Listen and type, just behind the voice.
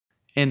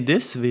In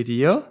this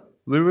video,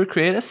 we will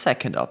create a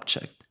second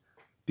object,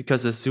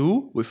 because a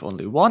zoo with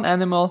only one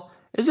animal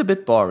is a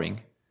bit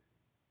boring.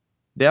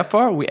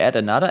 Therefore, we add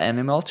another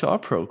animal to our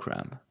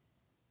program.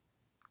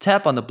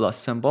 Tap on the plus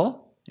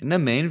symbol in the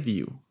main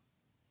view.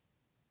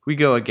 We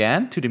go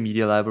again to the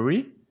media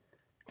library,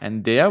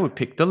 and there we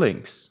pick the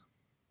links.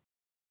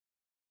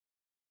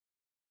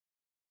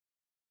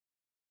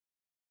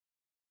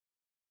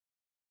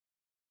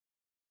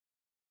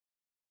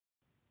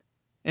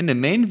 In the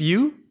main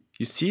view,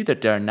 you see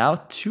that there are now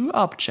two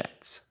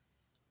objects.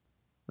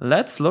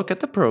 Let's look at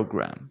the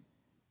program.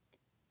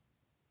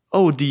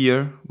 Oh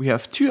dear, we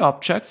have two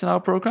objects in our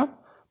program,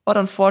 but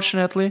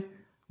unfortunately,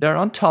 they're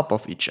on top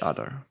of each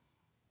other.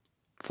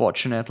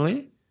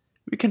 Fortunately,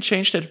 we can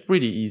change that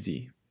pretty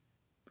easy.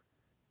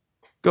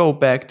 Go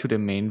back to the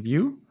main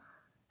view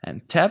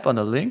and tap on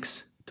the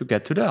links to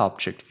get to the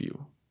object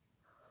view.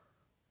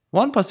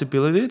 One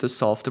possibility to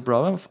solve the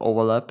problem of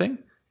overlapping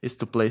is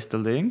to place the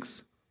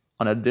links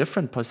on a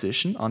different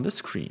position on the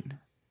screen.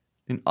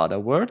 In other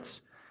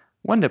words,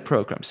 when the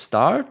program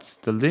starts,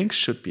 the links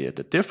should be at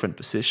a different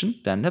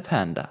position than the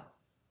panda.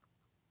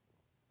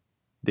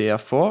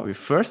 Therefore, we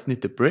first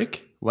need the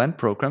brick when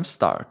program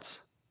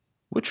starts,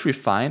 which we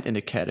find in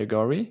the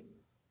category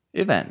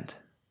Event.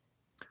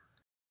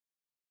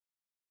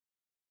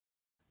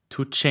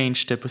 To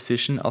change the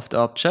position of the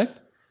object,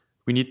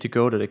 we need to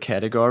go to the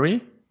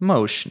category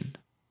Motion.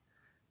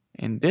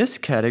 In this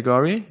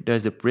category,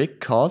 there's a brick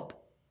called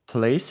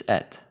Place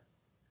At.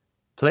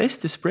 Place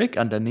this brick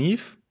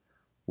underneath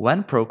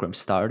when program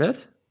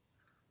started,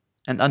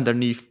 and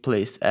underneath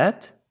Place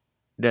At,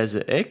 there's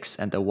a X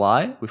and a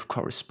Y with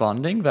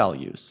corresponding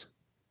values.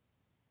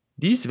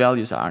 These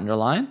values are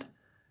underlined,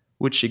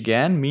 which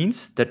again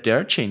means that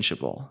they're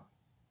changeable.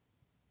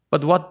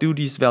 But what do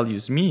these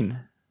values mean?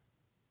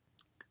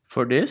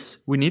 For this,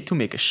 we need to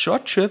make a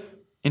short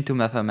trip into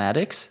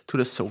mathematics to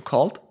the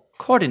so-called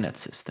coordinate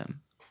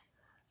system.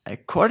 A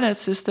coordinate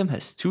system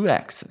has two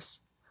axes,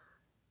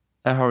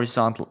 a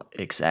horizontal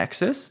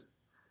x-axis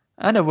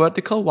and a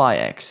vertical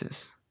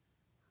y-axis.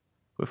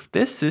 With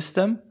this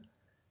system,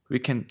 we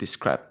can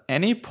describe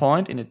any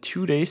point in a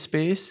 2D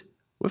space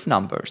with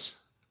numbers.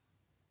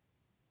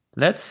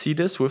 Let's see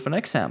this with an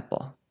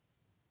example.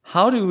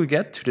 How do we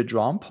get to the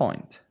drawn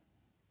point?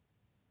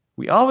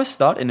 We always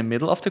start in the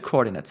middle of the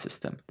coordinate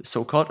system, the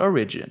so-called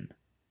origin.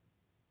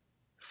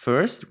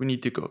 First, we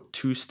need to go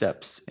 2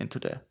 steps into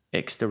the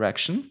x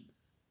direction,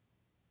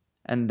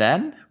 and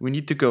then we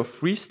need to go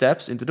 3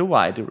 steps into the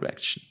y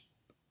direction.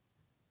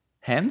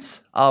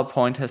 Hence, our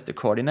point has the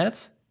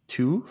coordinates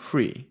 2,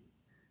 3.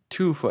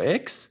 2 for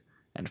x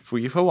and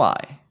 3 for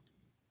y.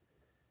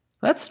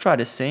 Let's try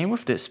the same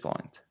with this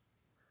point.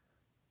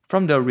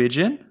 From the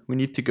origin, we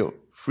need to go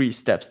 3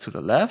 steps to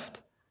the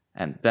left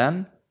and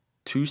then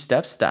 2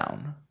 steps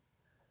down.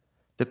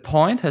 The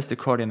point has the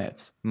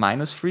coordinates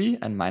 -3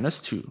 and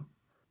 -2.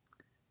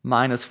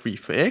 -3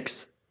 for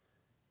x,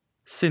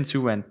 since we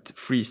went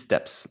 3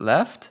 steps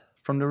left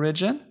from the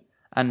origin,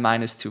 and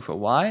 -2 for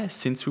y,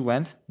 since we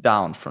went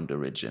down from the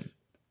origin.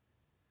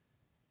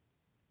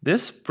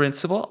 This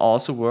principle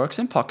also works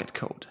in pocket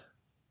code.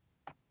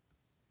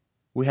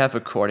 We have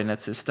a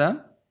coordinate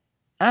system,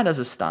 and as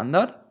a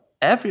standard,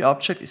 every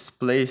object is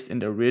placed in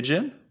the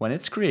origin when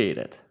it's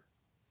created.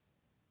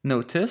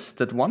 Notice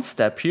that one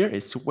step here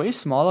is way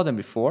smaller than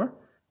before,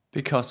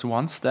 because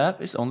one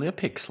step is only a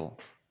pixel.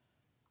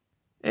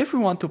 If we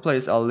want to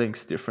place our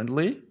links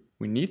differently,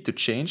 we need to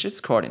change its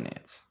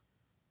coordinates.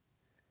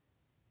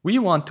 We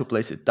want to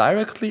place it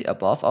directly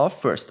above our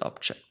first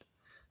object.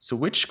 So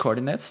which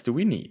coordinates do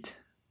we need?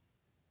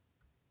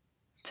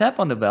 Tap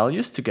on the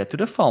values to get to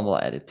the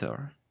formula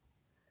editor.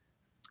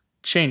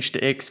 Change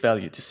the x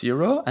value to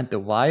 0 and the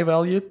y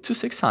value to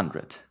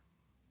 600.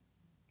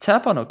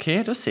 Tap on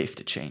OK to save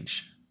the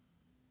change.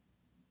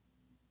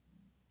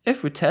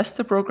 If we test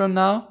the program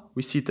now,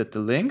 we see that the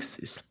links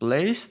is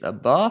placed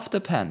above the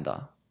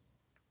panda.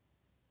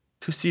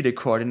 To see the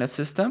coordinate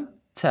system,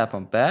 tap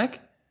on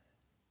Back,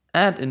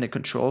 and in the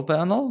control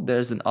panel there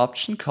is an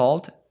option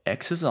called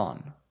Axis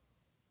On.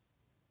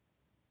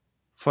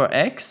 For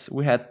x,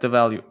 we had the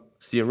value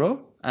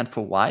 0 and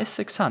for y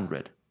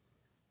 600.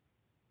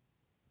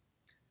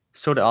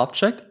 So the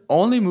object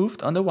only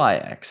moved on the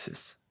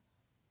y-axis.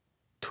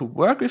 To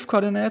work with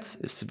coordinates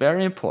is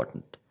very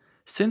important,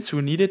 since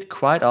we need it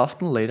quite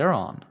often later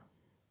on.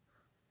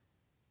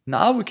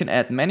 Now we can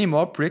add many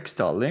more bricks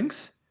to our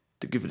links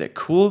to give it a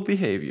cool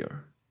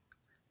behavior.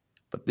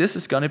 But this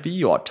is gonna be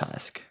your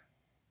task.